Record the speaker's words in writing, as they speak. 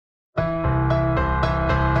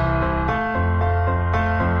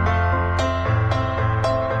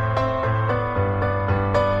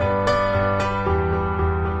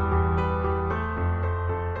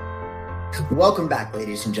Welcome back,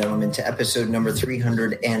 ladies and gentlemen, to episode number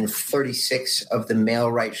 336 of the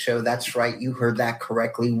Mail-Right Show. That's right. You heard that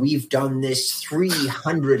correctly. We've done this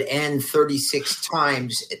 336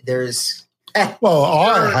 times. There's...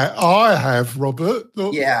 I have, Robert.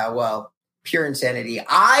 Yeah, well, pure insanity.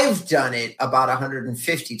 I've done it about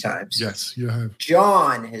 150 times. Yes, you have.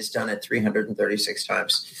 John has done it 336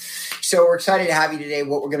 times. So we're excited to have you today.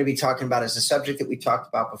 What we're going to be talking about is a subject that we talked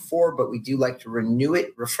about before, but we do like to renew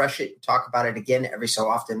it, refresh it, talk about it again every so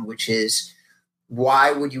often, which is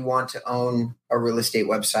why would you want to own a real estate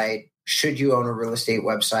website? Should you own a real estate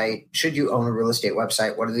website? Should you own a real estate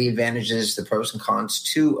website? What are the advantages, the pros and cons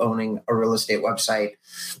to owning a real estate website?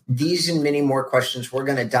 These and many more questions we're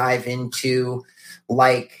going to dive into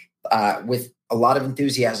with a lot of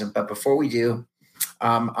enthusiasm. But before we do,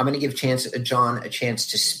 I'm going to give John a chance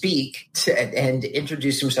to speak and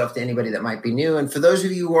introduce himself to anybody that might be new. And for those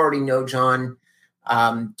of you who already know John,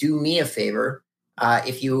 do me a favor.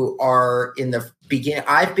 If you are in the beginning,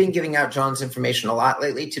 I've been giving out John's information a lot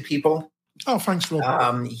lately to people. Oh, thanks,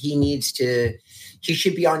 Rob. He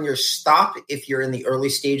should be on your stop if you're in the early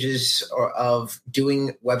stages of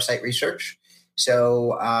doing website research.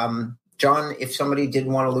 So, John, if somebody did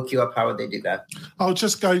want to look you up, how would they do that? I'll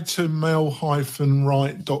just go to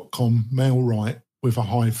mail-right.com, mail-right with a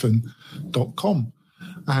hyphen.com.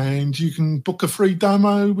 And you can book a free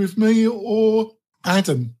demo with me or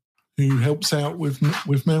Adam, who helps out with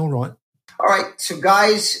Mail-Right. All right. So,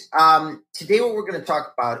 guys, today what we're going to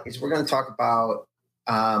talk about is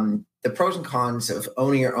the pros and cons of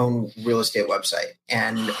owning your own real estate website.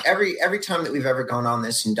 And every time that we've ever gone on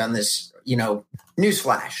this and done this,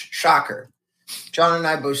 newsflash, shocker, John and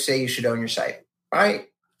I both say you should own your site. All right.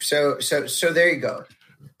 So there you go.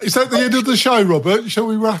 Is that the end of the show, Robert? Shall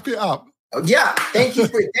we wrap it up? Yeah. Thank you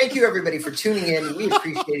everybody for tuning in. We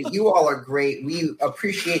appreciate it. You all are great. We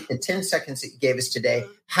appreciate the 10 seconds that you gave us today.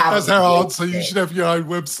 That's our answer. You should have your own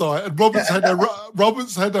website. And Robert's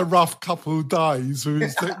had a rough couple of days with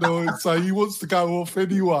his technology, so he wants to go off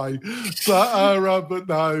anyway. But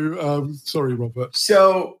no, sorry, Robert.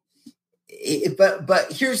 So,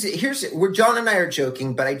 but here's where John and I are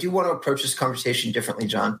joking, but I do want to approach this conversation differently,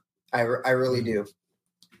 John. I really do.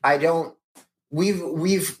 I don't.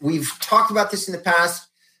 We've talked about this in the past.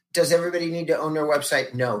 Does everybody need to own their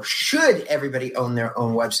website? No. Should everybody own their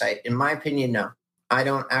own website? In my opinion, no. I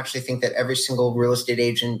don't actually think that every single real estate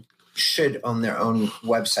agent should own their own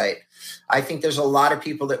website. I think there's a lot of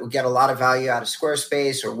people that would get a lot of value out of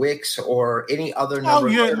Squarespace or Wix or any other number.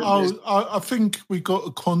 I think we got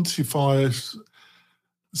to quantify it.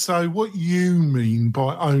 So what you mean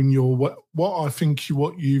by own your what I think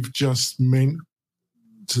what you've just meant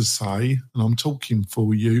to say, and I'm talking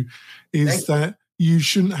for you, is that you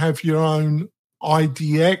shouldn't have your own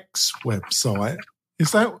IDX website.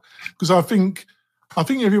 Is that because I think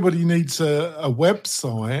everybody needs a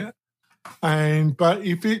website, but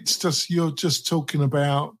if it's just you're just talking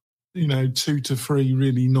about 2 to 3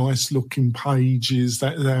 really nice looking pages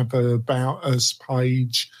that have a about us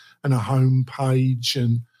page and a home page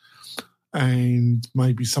and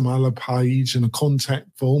maybe some other page and a contact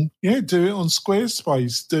form. Yeah, do it on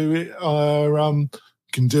Squarespace. Do it.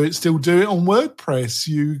 Still do it on WordPress.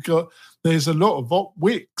 There's a lot of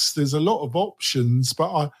Wix. There's a lot of options,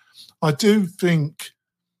 but I do think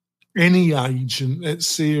any agent that's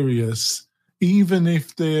serious, even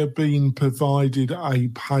if they're being provided a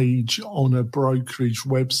page on a brokerage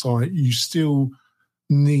website, you still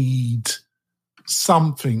need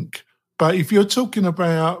something. But if you're talking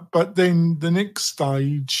about, but then the next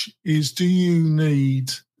stage is, do you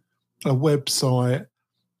need a website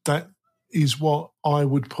that is what I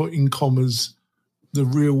would put in commas, the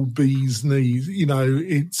real bee's knees?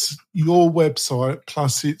 It's your website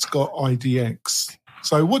plus it's got IDX.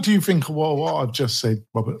 So what do you think of what I've just said,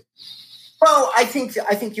 Robert? Well, I think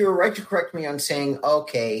you were right to correct me on saying,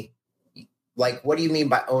 okay, like, what do you mean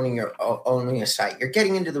by owning a site? You're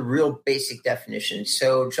getting into the real basic definition.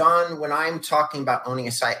 So, John, when I'm talking about owning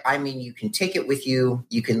a site, I mean you can take it with you,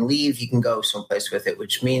 you can leave, you can go someplace with it,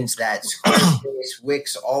 which means that Squarespace,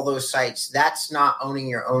 Wix, all those sites, that's not owning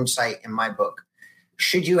your own site in my book.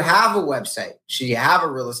 Should you have a website? Should you have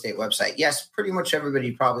a real estate website? Yes, pretty much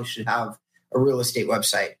everybody probably should have a real estate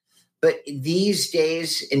website. But these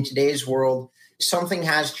days, in today's world, something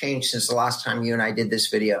has changed since the last time you and I did this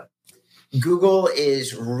video. Google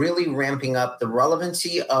is really ramping up the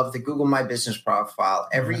relevancy of the Google My Business profile.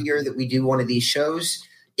 Every year that we do one of these shows,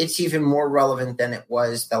 it's even more relevant than it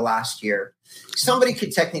was the last year. Somebody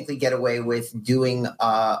could technically get away with doing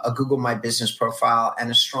a Google My Business profile and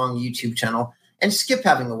a strong YouTube channel and skip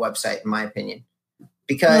having a website, in my opinion.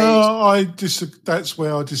 Because that's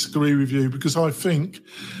where I disagree with you, because I think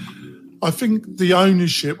the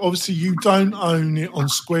ownership, obviously you don't own it on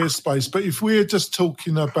Squarespace, but if we're just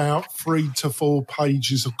talking about 3 to 4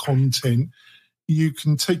 pages of content, you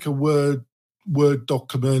can take a Word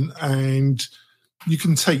document and you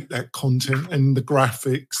can take that content and the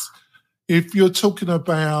graphics. If you're talking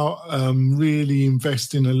about really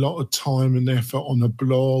investing a lot of time and effort on a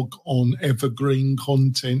blog, on evergreen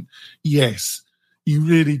content, yes, you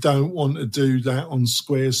really don't want to do that on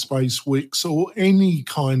Squarespace, Wix, or any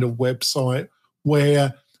kind of website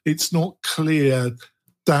where it's not clear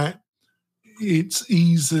that it's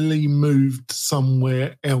easily moved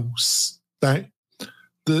somewhere else, that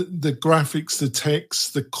the graphics, the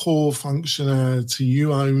text, the core functionality,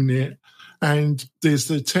 you own it, and there's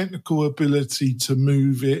the technical ability to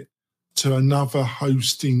move it to another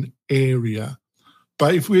hosting area.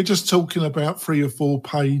 But if we're just talking about 3 or 4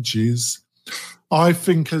 pages, I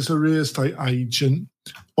think as a real estate agent,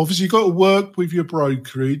 obviously you've got to work with your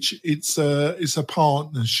brokerage. It's a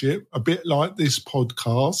partnership, a bit like this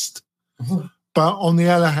podcast. Mm-hmm. But on the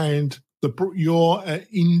other hand, you're an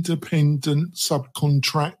independent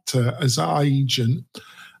subcontractor as an agent.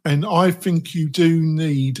 And I think you do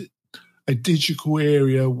need a digital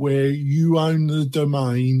area where you own the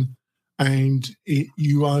domain and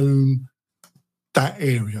you own that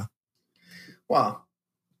area. Well,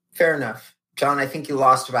 fair enough. John, I think you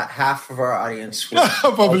lost about half of our audience. I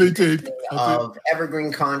probably did. Of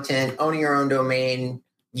evergreen content, owning your own domain,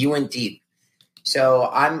 you went deep. So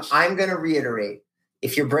I'm going to reiterate.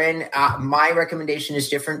 If you're my recommendation is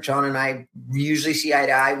different. John and I usually see eye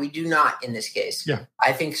to eye. We do not in this case. Yeah.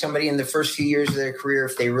 I think somebody in the first few years of their career,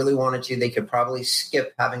 if they really wanted to, they could probably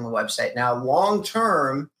skip having a website. Now, long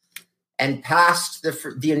term and past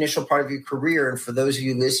the initial part of your career, and for those of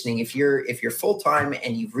you listening, if you're full time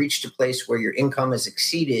and you've reached a place where your income has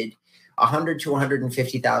exceeded $100,000 to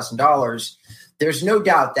 $150,000, there's no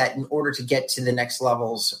doubt that in order to get to the next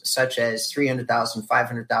levels, such as $300,000,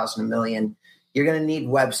 $500,000, $1 million, you're going to need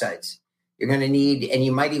websites. You're going to need, and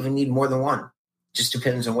you might even need more than one. Just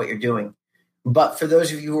depends on what you're doing. But for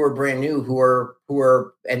those of you who are brand new, who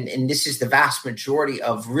are, and this is the vast majority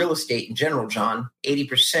of real estate in general, John,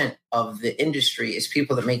 80% of the industry is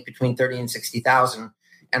people that make between 30 and 60,000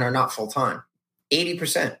 and are not full time.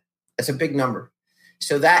 80%. That's a big number.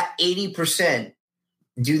 So that 80%,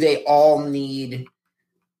 do they all need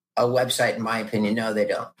a website? In my opinion, no, they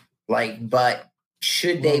don't. But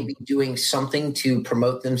should they be doing something to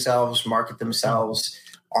promote themselves, market themselves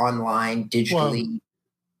online, digitally?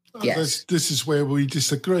 Yes. This is where we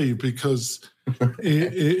disagree, because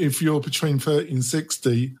if you're between 30 and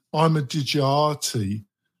 60, I'm a digiarty.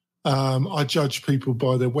 I judge people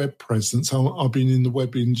by their web presence. I've been in the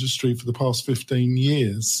web industry for the past 15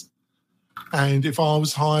 years. And if I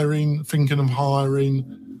was thinking of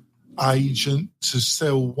hiring an agent to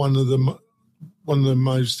sell one of the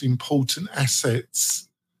most important assets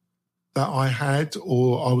that I had,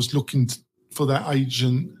 or I was looking for that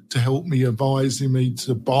agent to help me, advising me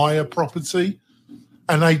to buy a property,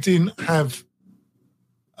 and they didn't have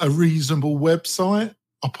a reasonable website,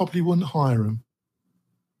 I probably wouldn't hire them.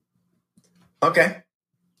 Okay.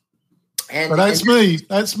 But that's me.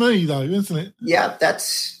 That's me, though, isn't it? Yeah,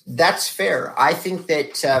 that's fair. I think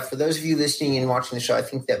that for those of you listening and watching the show, I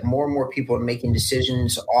think that more and more people are making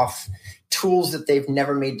decisions off tools that they've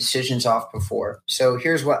never made decisions off before. So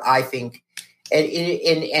here's what I think.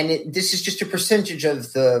 And this is just a percentage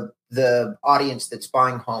of the audience that's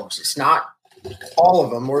buying homes. It's not all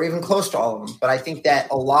of them or even close to all of them. But I think that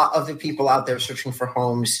a lot of the people out there searching for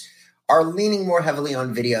homes are leaning more heavily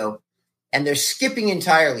on video, and they're skipping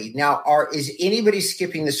entirely. Now, is anybody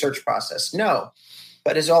skipping the search process? No.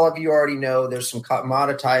 But as all of you already know, there's some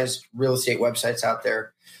commoditized real estate websites out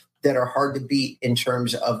there that are hard to beat in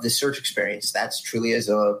terms of the search experience. That's truly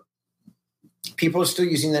people are still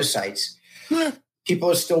using their sites.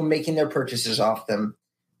 People are still making their purchases off them.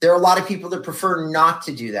 There are a lot of people that prefer not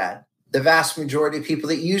to do that. The vast majority of people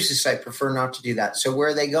that use the site prefer not to do that. So where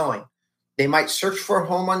are they going? They might search for a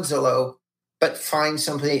home on Zillow, but find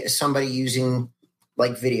somebody using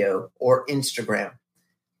like video or Instagram.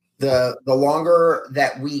 The longer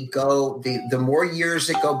that we go, the more years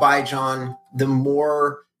that go by, John, the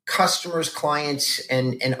more customers, clients,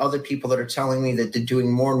 and other people that are telling me that they're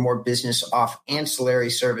doing more and more business off ancillary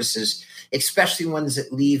services, especially ones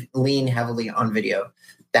that lean heavily on video.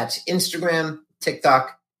 That's Instagram,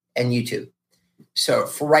 TikTok, and YouTube. So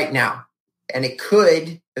for right now, and it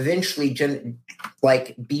could eventually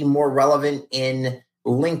be more relevant in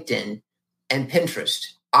LinkedIn and Pinterest.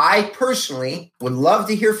 I personally would love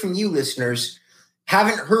to hear from you listeners.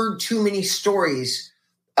 Haven't heard too many stories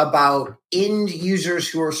about end users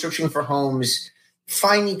who are searching for homes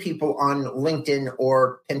finding people on LinkedIn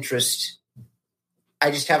or Pinterest.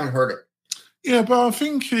 I just haven't heard it. Yeah, but I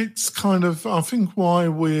think I think why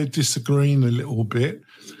we're disagreeing a little bit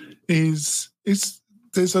is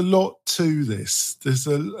there's a lot to this. This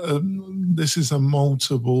is a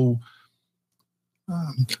multiple.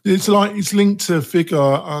 It's linked to a figure.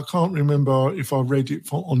 I can't remember if I read it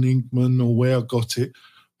on Ingman or where I got it,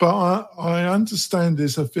 but I understand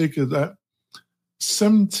there's a figure that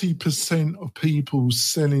 70% of people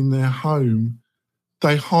selling their home,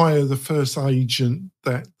 they hire the first agent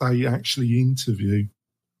that they actually interview.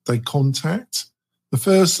 They contact. The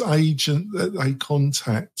first agent that they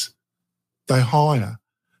contact, they hire.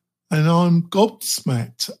 And I'm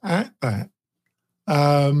gobsmacked at that.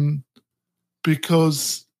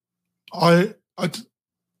 Because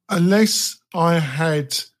unless I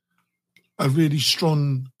had a really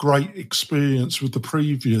strong, great experience with the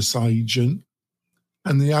previous agent,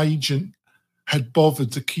 and the agent had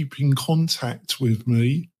bothered to keep in contact with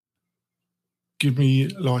me, give me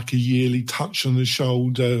like a yearly touch on the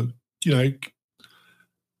shoulder,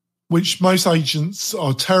 which most agents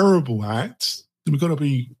are terrible at. We've got to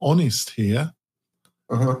be honest here.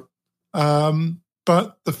 Uh-huh.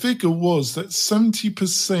 But the figure was that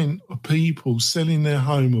 70% of people selling their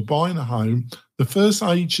home or buying a home, the first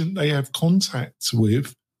agent they have contact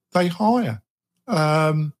with, they hire.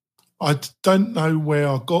 I don't know where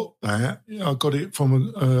I got that. I got it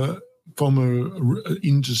from a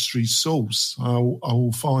industry source. I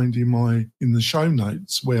will find in the show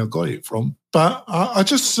notes where I got it from. But I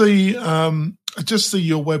just see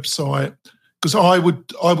your website, because I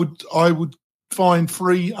would find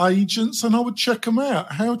free agents and I would check them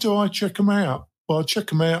out. How do I check them out? Well, I check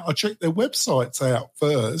them out. I check their websites out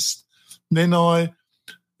first. Then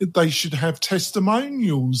they should have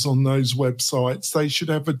testimonials on those websites. They should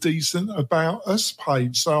have a decent About Us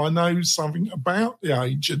page so I know something about the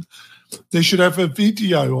agent. They should have a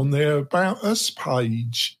video on their About Us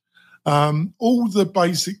page. All the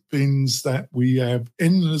basic things that we have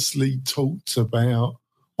endlessly talked about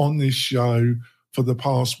on this show for the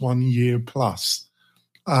past 1 year plus.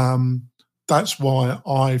 That's why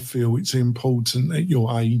I feel it's important that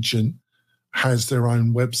your agent has their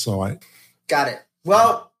own website. Got it.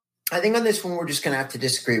 Well, I think on this one, we're just going to have to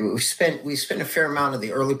disagree. We spent a fair amount of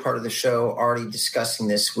the early part of the show already discussing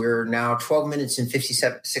this. We're now 12 minutes and 60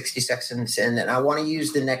 seconds in, and I want to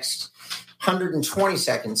use the next 120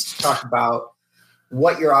 seconds to talk about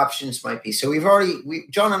what your options might be. So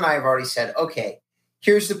John and I have already said, okay,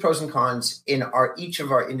 here's the pros and cons in each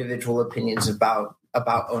of our individual opinions about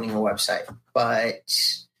owning a website. But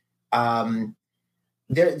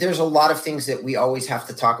there's a lot of things that we always have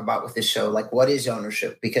to talk about with this show, like what is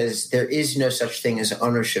ownership? Because there is no such thing as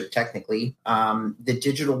ownership technically. The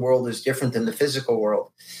digital world is different than the physical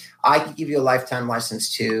world. I could give you a lifetime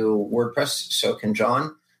license to WordPress, so can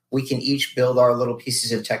John. We can each build our little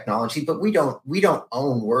pieces of technology, but we don't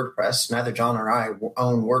own WordPress. Neither John or I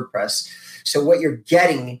own WordPress. So what you're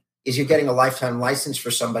getting is a lifetime license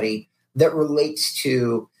for somebody that relates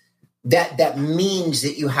to that means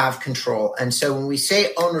that you have control. And so when we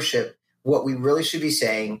say ownership, what we really should be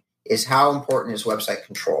saying is how important is website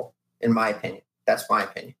control, in my opinion. That's my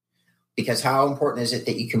opinion. Because how important is it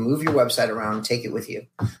that you can move your website around and take it with you?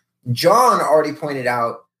 John already pointed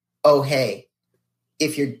out, oh, hey,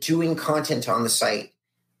 if you're doing content on the site,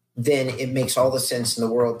 then it makes all the sense in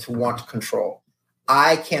the world to want to control.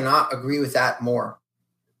 I cannot agree with that more.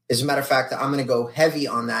 As a matter of fact, I'm going to go heavy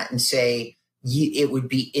on that and say it would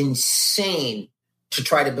be insane to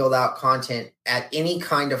try to build out content at any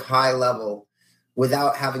kind of high level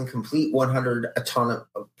without having complete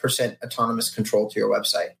 100% autonomous control to your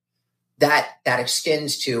website. That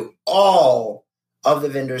extends to all of the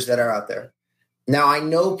vendors that are out there. Now, I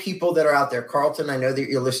know people that are out there. Carlton, I know that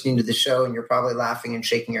you're listening to the show and you're probably laughing and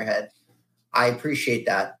shaking your head. I appreciate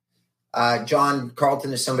that. John,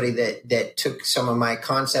 Carlton is somebody that took some of my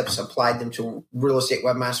concepts, applied them to Real Estate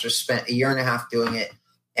Webmasters, spent 1.5 years doing it,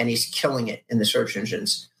 and he's killing it in the search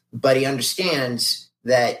engines. But he understands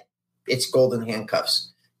that it's golden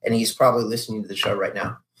handcuffs, and he's probably listening to the show right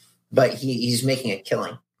now. But he's making a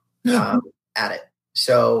killing at it.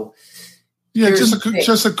 So, yeah,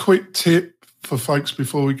 just a quick tip for folks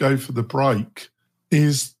before we go for the break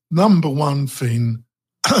is number one thing.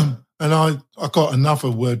 And I got another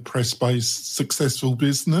WordPress-based successful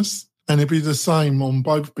business, and it'd be the same on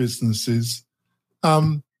both businesses.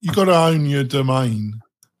 You got to own your domain.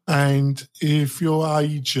 And if your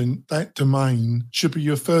agent, that domain should be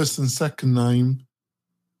your first and second name.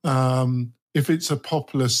 If it's a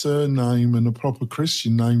popular surname and a proper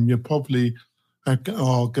Christian name, you're probably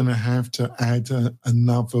are going to have to add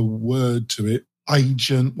another word to it,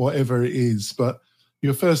 agent, whatever it is. But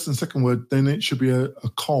your first and second word, then it should be a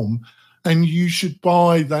com. And you should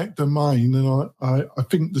buy that domain. And I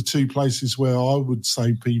think the two places where I would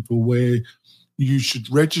say people where you should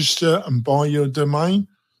register and buy your domain,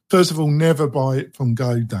 first of all, never buy it from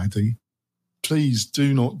GoDaddy. Please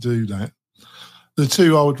do not do that. The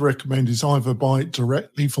two I would recommend is either buy it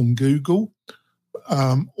directly from Google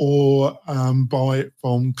or buy it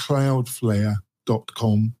from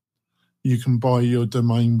cloudflare.com. You can buy your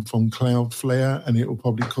domain from Cloudflare and it will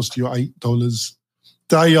probably cost you $8.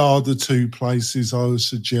 They are the two places I would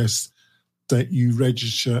suggest that you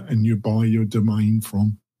register and you buy your domain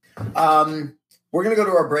from. We're going to go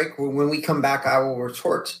to our break. When we come back, I will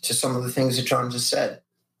retort to some of the things that John just said.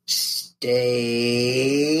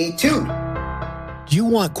 Stay tuned. Do you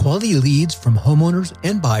want quality leads from homeowners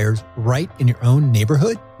and buyers right in your own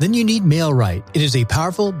neighborhood? Then you need MailRight. It is a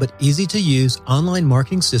powerful but easy-to-use online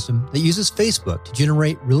marketing system that uses Facebook to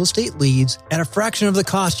generate real estate leads at a fraction of the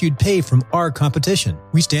cost you'd pay from our competition.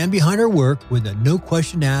 We stand behind our work with a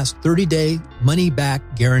no-question-asked 30-day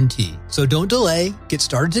money-back guarantee. So don't delay. Get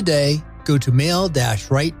started today. Go to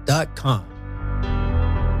mail-right.com.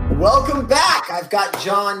 Welcome back. I've got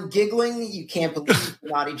John giggling. You can't believe the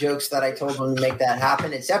naughty jokes that I told him to make that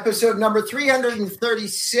happen. It's episode number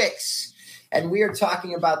 336, and we are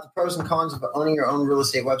talking about the pros and cons of owning your own real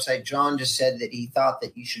estate website. John just said that he thought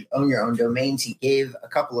that you should own your own domains. He gave a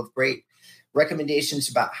couple of great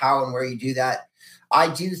recommendations about how and where you do that.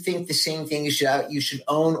 I do think the same thing. You should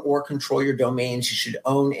own or control your domains. You should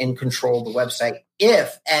own and control the website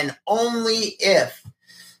if and only if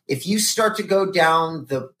you start to go down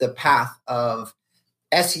the path of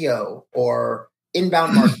SEO or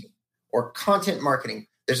inbound marketing or content marketing.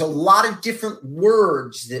 There's a lot of different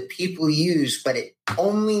words that people use, but it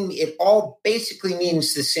all basically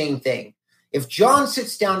means the same thing. If John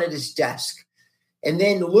sits down at his desk and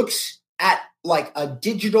then looks at like a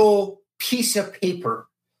digital piece of paper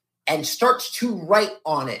and starts to write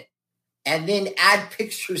on it and then add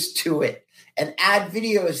pictures to it and add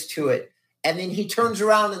videos to it, and then he turns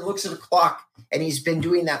around and looks at a clock, and he's been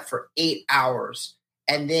doing that for 8 hours.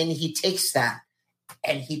 And then he takes that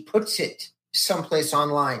and he puts it someplace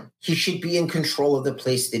online. He should be in control of the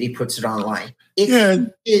place that he puts it online.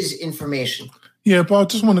 It is information. Yeah, but I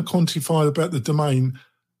just want to quantify about the domain.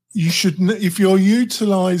 You should, if you're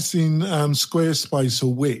utilizing Squarespace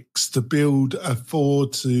or Wix to build a 4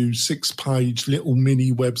 to 6 page little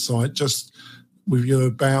mini website just with your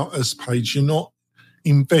About Us page, you're not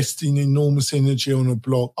investing enormous energy on a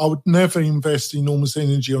blog. I would never invest enormous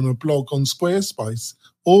energy on a blog on Squarespace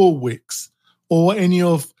or Wix or any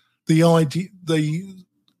of the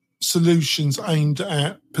solutions aimed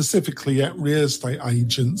at specifically at real estate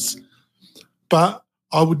agents. But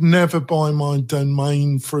I would never buy my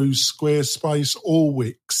domain through Squarespace or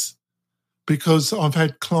Wix because I've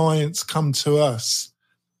had clients come to us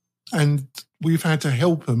and we've had to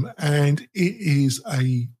help them, and it is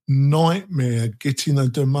a nightmare getting a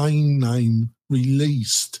domain name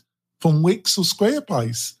released from Wix or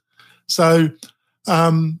Squarespace. So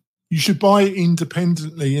you should buy it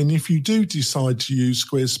independently, and if you do decide to use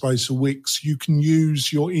Squarespace or Wix, you can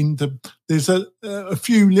use your there's a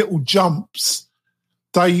few little jumps.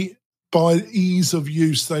 They, by ease of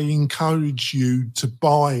use, they encourage you to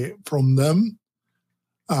buy it from them.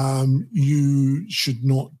 You should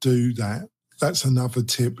not do that. That's another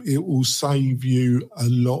tip. It will save you a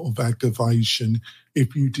lot of aggravation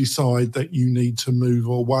if you decide that you need to move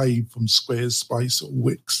away from Squarespace or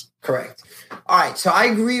Wix. Correct. All right. So I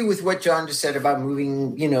agree with what John just said about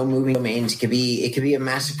moving domains. It could be a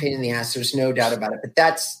massive pain in the ass. There's no doubt about it. But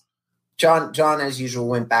that's John, as usual,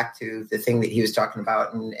 went back to the thing that he was talking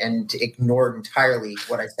about and ignored entirely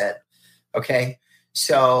what I said. Okay.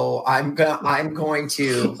 So I'm going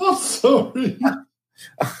to. I'm sorry.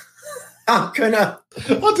 I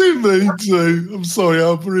didn't mean to. I'm sorry.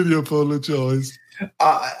 I really apologize.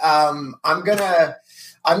 I'm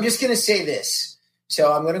just gonna say this.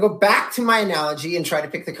 So I'm gonna go back to my analogy and try to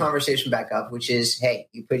pick the conversation back up, which is, hey,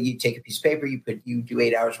 you take a piece of paper, you do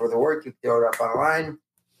 8 hours worth of work, you throw it up online.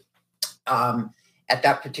 At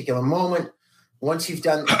that particular moment, once you've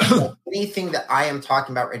done anything that I am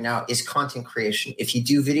talking about right now is content creation. If you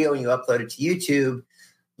do video and you upload it to YouTube,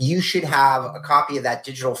 you should have a copy of that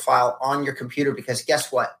digital file on your computer, because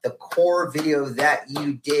guess what? The core video that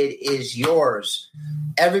you did is yours.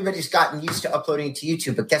 Everybody's gotten used to uploading to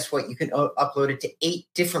YouTube, but guess what? You can upload it to 8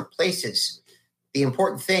 different places. The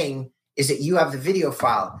important thing is that you have the video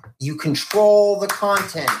file. You control the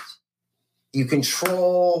content. You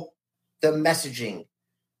control the messaging.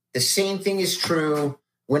 The same thing is true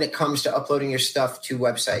when it comes to uploading your stuff to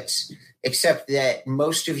websites, except that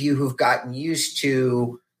most of you who've gotten used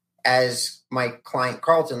to, as my client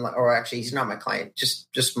Carlton, or actually he's not my client,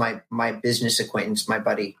 just my business acquaintance, my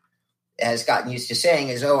buddy, has gotten used to saying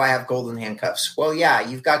is, oh, I have golden handcuffs. Well, yeah,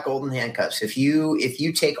 you've got golden handcuffs. If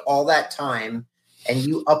you take all that time and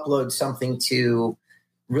you upload something to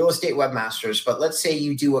Real Estate Webmasters, but let's say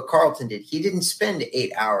you do what Carlton did. He didn't spend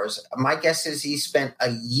 8 hours. My guess is he spent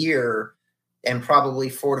a year and probably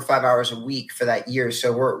 4 to 5 hours a week for that year.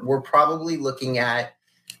 So we're probably looking at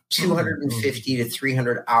 250 to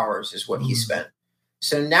 300 hours is what he spent.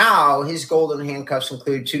 So now his golden handcuffs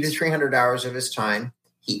include 200 to 300 hours of his time.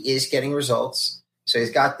 He is getting results. So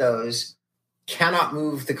he's got those. Cannot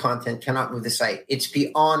move the content, cannot move the site. It's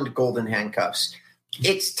beyond golden handcuffs.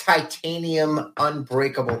 It's titanium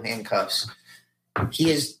unbreakable handcuffs.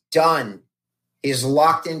 He is done. He is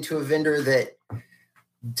locked into a vendor that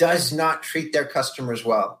does not treat their customers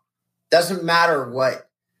well. Doesn't matter what,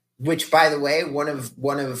 which, by the way, one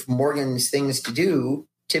of Morgan's things to do,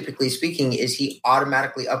 typically speaking, is he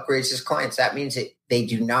automatically upgrades his clients. That means that they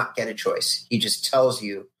do not get a choice. He just tells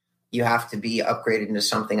you you have to be upgraded into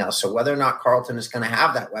something else. So whether or not Carlton is going to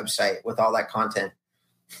have that website with all that content,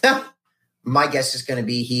 my guess is going to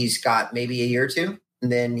be he's got maybe a year or two,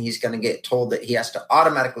 and then he's going to get told that he has to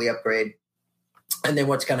automatically upgrade. And then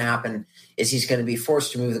what's going to happen is he's going to be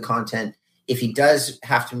forced to move the content. If he does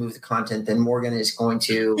have to move the content, then Morgan is going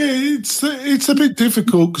to. Yeah, it's a bit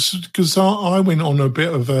difficult because I went on a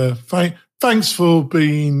bit of a. Thanks for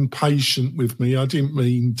being patient with me. I didn't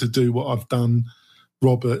mean to do what I've done,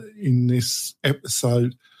 Robert, in this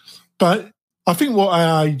episode. But I think what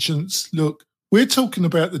our agents look, we're talking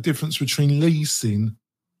about the difference between leasing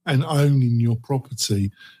and owning your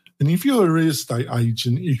property. And if you're a real estate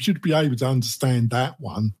agent, you should be able to understand that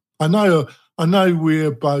one. I know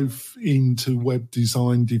we're both into web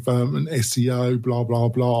design, development, SEO, blah, blah,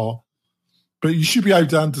 blah. But you should be able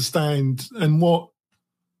to understand, and what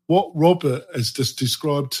Robert has just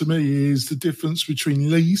described to me is the difference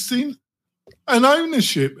between leasing and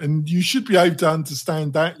ownership. And you should be able to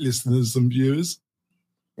understand that, listeners and viewers.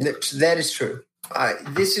 That is true.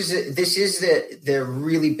 This is the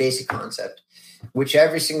really basic concept, which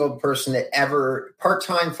every single person that ever,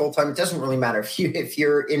 part-time, full-time, it doesn't really matter. If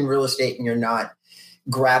you're in real estate and you're not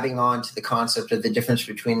grabbing on to the concept of the difference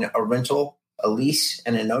between a rental, a lease,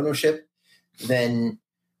 and an ownership, then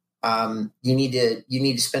you need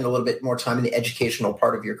to spend a little bit more time in the educational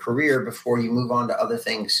part of your career before you move on to other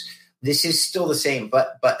things. This is still the same,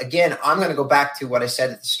 but again, I'm going to go back to what I said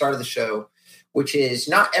at the start of the show, which is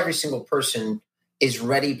not every single person is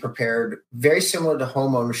ready, prepared, very similar to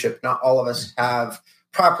home ownership. Not all of us have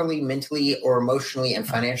properly mentally or emotionally and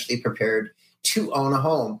financially prepared to own a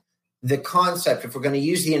home. The concept, if we're going to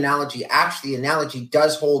use the analogy, actually the analogy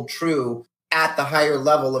does hold true at the higher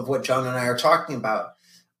level of what John and I are talking about.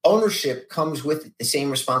 Ownership comes with the same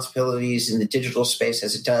responsibilities in the digital space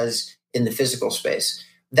as it does in the physical space.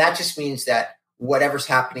 That just means that whatever's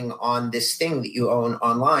happening on this thing that you own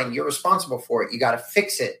online, you're responsible for it. You got to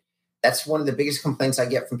fix it. That's one of the biggest complaints I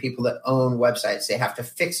get from people that own websites. They have to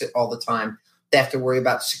fix it all the time. They have to worry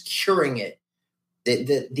about securing it.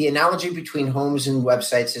 The analogy between homes and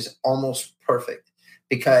websites is almost perfect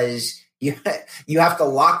because you have to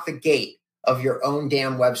lock the gate of your own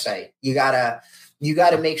damn website. You gotta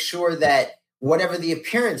make sure that whatever the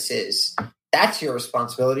appearance is, that's your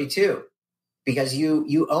responsibility too, because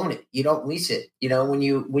you own it. You don't lease it. You know, when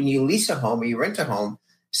you lease a home or you rent a home,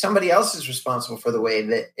 somebody else is responsible for the way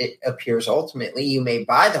that it appears. Ultimately, you may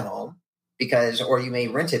buy the home or you may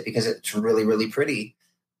rent it because it's really, really pretty,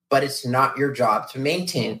 but it's not your job to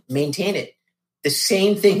maintain it. The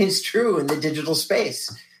same thing is true in the digital space.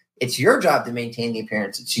 It's your job to maintain the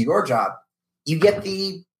appearance. It's your job. You get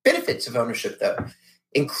the benefits of ownership, though,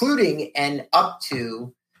 including and up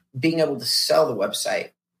to being able to sell the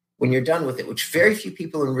website when you're done with it, which very few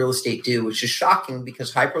people in real estate do, which is shocking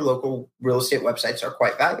because hyperlocal real estate websites are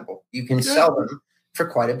quite valuable. You can sell them for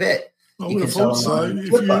quite a bit. You can sell them on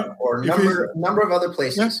Flippa or a number of other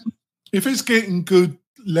places. Yeah. If it's getting good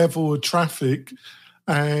level of traffic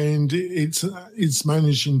and it's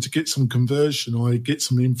managing to get some conversion or get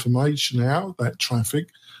some information out of that traffic,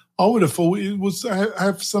 I would have thought it was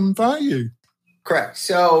have some value. Correct.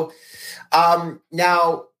 So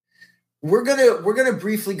now we're gonna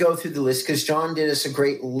briefly go through the list because John did us a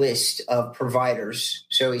great list of providers.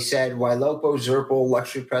 So he said Ylopo, Zurple,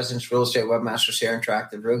 Luxury Presence, Real Estate Webmaster, Sierra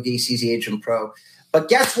Interactive, Rogue, CZ Agent Pro. But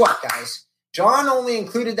guess what, guys? John only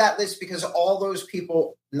included that list because all those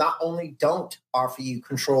people not only don't offer you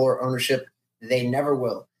control or ownership, they never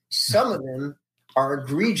will. Some of them are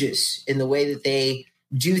egregious in the way that they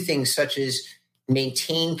do things such as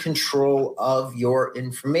maintain control of your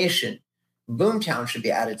information. Boomtown should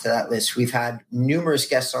be added to that list. We've had numerous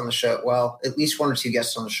guests on the show. Well, at least one or two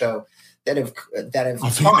guests on the show that have. I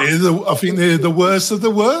think they're the worst of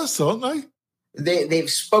the worst, aren't they? They've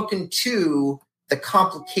spoken to the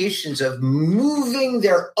complications of moving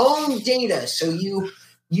their own data. So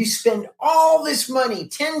you spend all this money,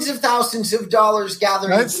 tens of thousands of dollars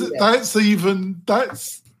gathering. That's even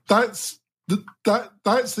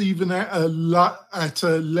at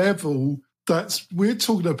a level. We're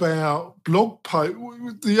talking about blog post.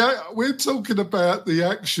 We're talking about the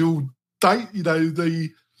actual date.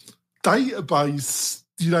 The database.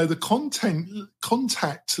 The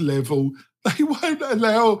contact level. They won't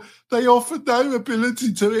allow. They offer no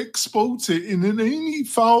ability to export it in any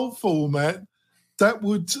file format that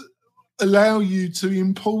would allow you to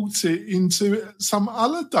import it into some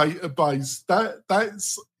other database.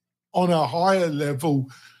 That's on a higher level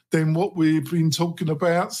than what we've been talking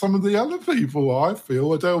about some of the other people, I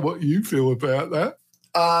feel. I don't know what you feel about that.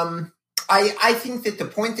 I think that the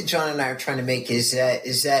point that John and I are trying to make is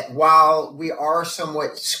that while we are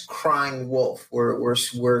somewhat crying wolf,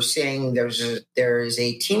 we're saying there is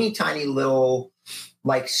a teeny tiny little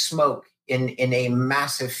like smoke in a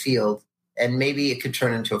massive field, and maybe it could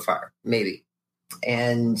turn into a fire, maybe.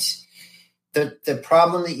 And the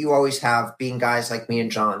problem that you always have being guys like me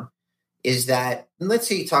and John is that, let's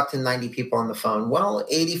say you talk to 90 people on the phone. Well,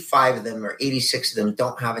 85 of them or 86 of them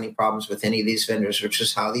don't have any problems with any of these vendors, which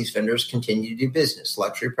is how these vendors continue to do business.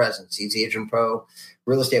 Luxury Presence, Easy Agent Pro,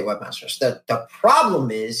 Real Estate Webmasters. The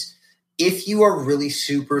problem is if you are really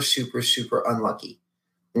super, super, super unlucky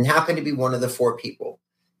and happen to be one of the 4 people,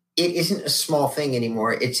 it isn't a small thing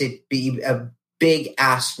anymore. It's a big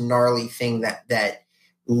ass gnarly thing that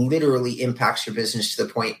literally impacts your business to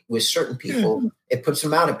the point with certain people, it puts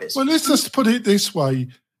them out of business. Well, let's just put it this way.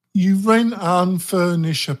 You rent an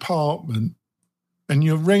unfurnished apartment and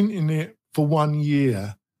you're renting it for 1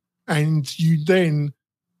 year, and you're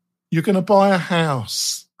going to buy a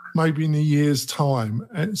house maybe in a year's time.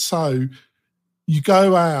 And so you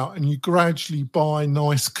go out and you gradually buy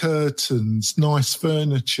nice curtains, nice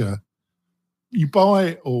furniture. You buy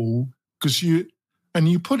it all and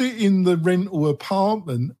you put it in the rental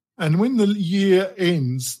apartment, and when the year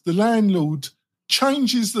ends, the landlord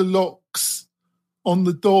changes the locks on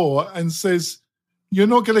the door and says, you're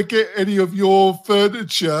not going to get any of your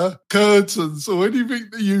furniture, curtains, or anything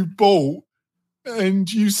that you bought. And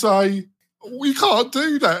you say, we can't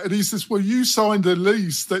do that. And he says, well, you signed a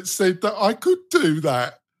lease that said that I could do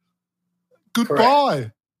that. Goodbye.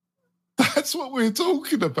 Correct. That's what we're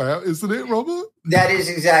talking about, isn't it, Robert? That is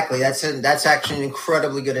exactly. That's actually an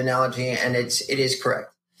incredibly good analogy, and it is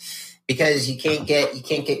correct, because you can't get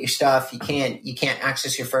your stuff. You can't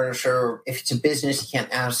access your furniture. If it's a business, you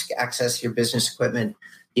can't access your business equipment.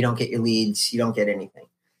 You don't get your leads. You don't get anything.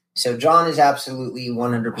 So John is absolutely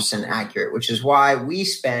 100% accurate, which is why we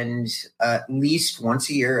spend at least once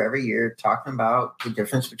a year, every year, talking about the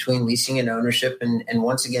difference between leasing and ownership, and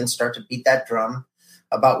once again start to beat that drum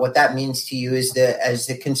about what that means to you as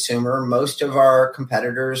the consumer. Most of our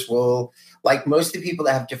competitors will, like most of the people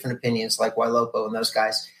that have different opinions, like Ylopo and those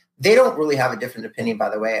guys, they don't really have a different opinion, by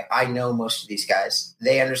the way. I know most of these guys.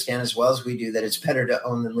 They understand as well as we do that it's better to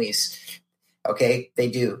own than lease. Okay, they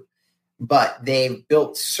do. But they've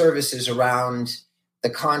built services around the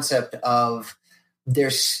concept of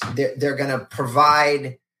they're going to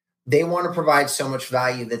provide, they want to provide so much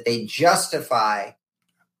value that they justify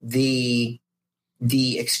the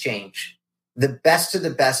exchange. The best of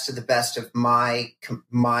the best of the best of my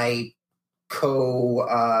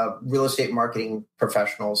real estate marketing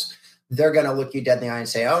professionals, they're going to look you dead in the eye and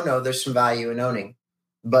say, oh no, there's some value in owning,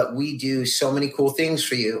 but we do so many cool things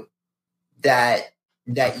for you that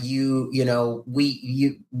we're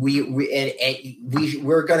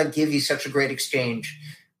going to give you such a great exchange.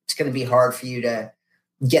 It's going to be hard for you to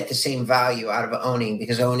get the same value out of owning,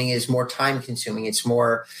 because owning is more time consuming. It's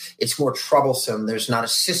more troublesome. There's not a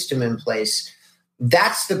system in place.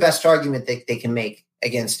 That's the best argument that they can make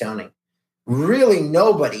against owning. Really,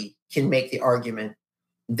 nobody can make the argument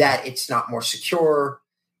that it's not more secure,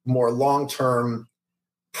 more long-term,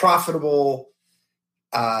 profitable.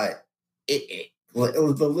 The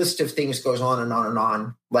list of things goes on and on and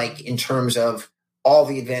on, like in terms of all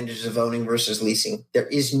the advantages of owning versus leasing. There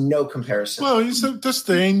is no comparison. Well, so just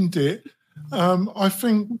to end it, I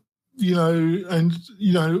think,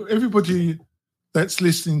 everybody that's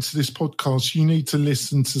listening to this podcast, you need to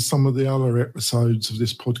listen to some of the other episodes of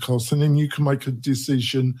this podcast, and then you can make a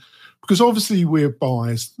decision, because obviously we're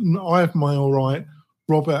biased. I have my all right,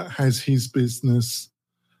 Robert has his business.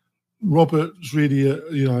 Robert's really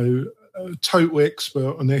a total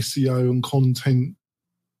expert on SEO and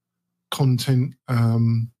content.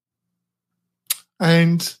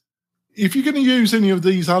 And if you're going to use any of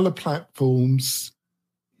these other platforms,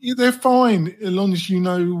 they're fine as long as you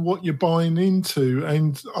know what you're buying into.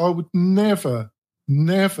 And I would never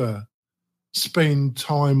spend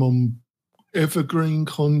time on evergreen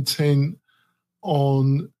content,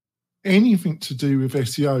 on anything to do with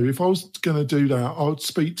SEO. If I was going to do that, I would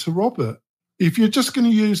speak to Robert. If you're just going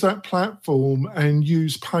to use that platform and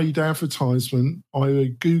use paid advertisement, either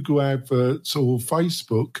Google adverts or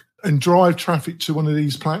Facebook, and drive traffic to one of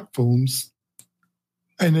these platforms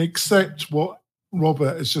and accept what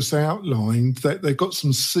Robert has just outlined, that they've got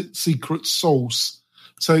some secret sauce,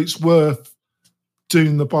 so it's worth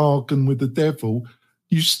doing the bargain with the devil,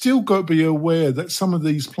 you still got to be aware that some of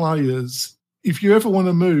these players, if you ever want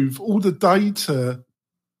to move, all the data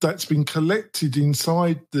that's been collected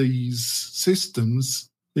inside these systems,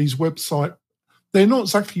 these websites, they're not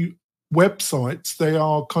exactly websites, they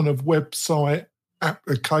are kind of website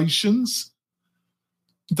applications,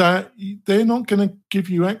 that they're not going to give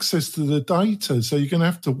you access to the data, so you're going to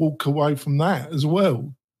have to walk away from that as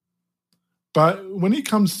well. But when it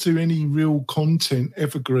comes to any real content,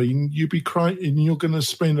 evergreen, you're going to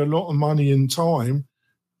spend a lot of money and time.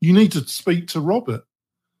 You need to speak to Robert.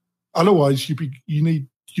 Otherwise, you're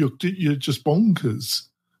just bonkers,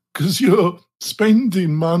 because you're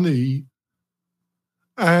spending money,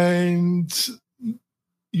 and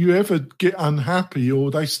you ever get unhappy or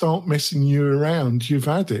they start messing you around, you've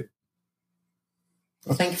had it.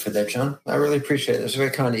 Well, thank you for that, John. I really appreciate it. That's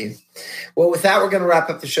very kind of you. Well, with that, we're going to wrap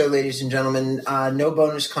up the show, ladies and gentlemen. No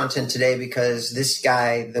bonus content today because this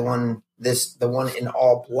guy, the one in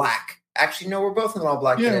all black. Actually, no, we're both in all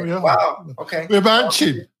black today. We are. Wow. Okay. We're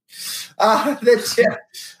matching. That's it.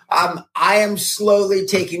 I am slowly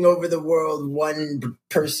taking over the world, one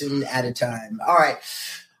person at a time. All right.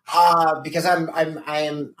 Because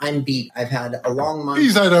I'm beat. I've had a long month.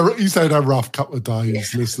 He's had a rough couple of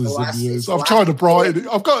days, listeners and viewers. I've tried to brighten.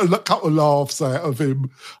 I've got a couple of laughs out of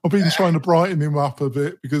him. I've been trying to brighten him up a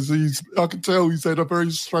bit because I can tell he's had a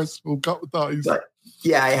very stressful couple of days. But,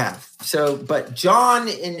 yeah, I have. So, but John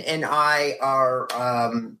and I are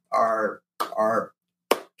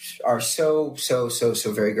so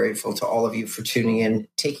very grateful to all of you for tuning in,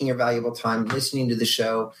 taking your valuable time, listening to the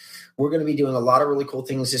show. We're going to be doing a lot of really cool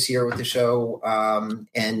things this year with the show,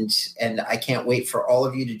 and I can't wait for all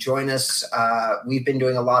of you to join us. We've been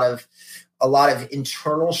doing a lot of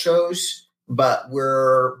internal shows, but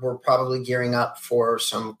we're probably gearing up for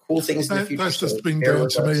some cool things in the future. That's just been down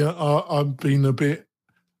to me. I've been a bit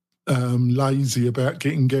lazy about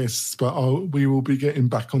getting guests, but we will be getting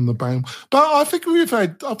back on the band. But I think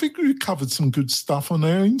we've covered some good stuff on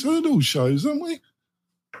our internal shows, haven't we?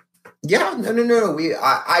 Yeah, no.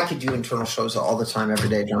 I could do internal shows all the time, every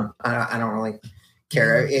day, John. I don't really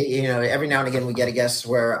care. Every now and again we get a guest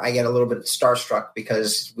where I get a little bit starstruck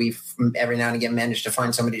because we've every now and again managed to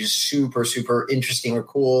find somebody just super, super interesting or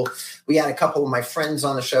cool. We had a couple of my friends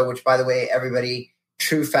on the show, which, by the way, everybody,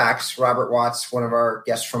 true facts, Robert Watts, one of our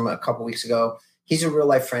guests from a couple weeks ago, he's a real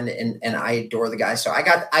life friend, and I adore the guy. So I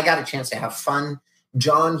got a chance to have fun.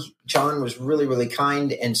 John was really, really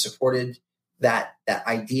kind and supported that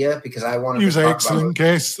idea because I wanted. He was an excellent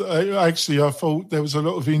guest. Actually, I thought there was a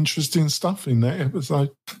lot of interesting stuff in that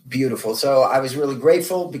episode. Beautiful. So I was really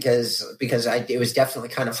grateful because it was definitely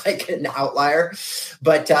kind of like an outlier.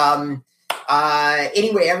 But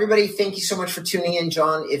anyway, everybody, thank you so much for tuning in,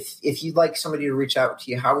 John. If you'd like somebody to reach out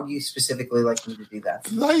to you, how would you specifically like me to do that?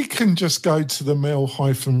 They can just go to the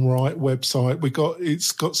Mel-Right website.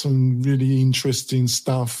 It's got some really interesting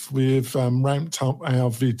stuff. We've ramped up our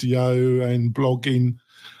video and blogging,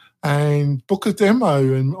 and book a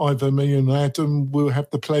demo, and either me and Adam will have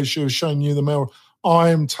the pleasure of showing you the Mel. I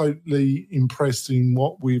am totally impressed in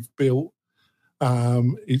what we've built.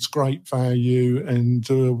 It's great value, and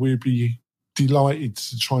we'll be delighted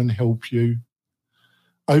to try and help you.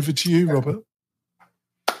 Over to you, Robert.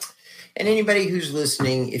 And anybody who's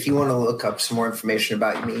listening, if you want to look up some more information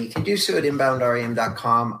about me, you can do so at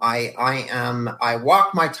inboundrem.com. I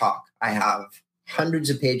walk my talk. I have hundreds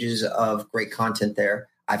of pages of great content there.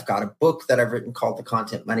 I've got a book that I've written called The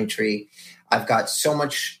Content Money Tree. I've got so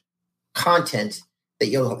much content that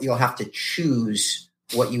you'll have to choose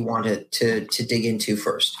what you want to dig into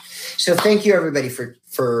first. So thank you, everybody,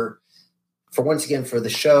 for once again for the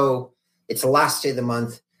show. It's the last day of the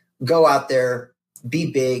month. Go out there,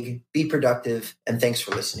 be big, be productive, and thanks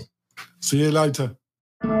for listening. See you later.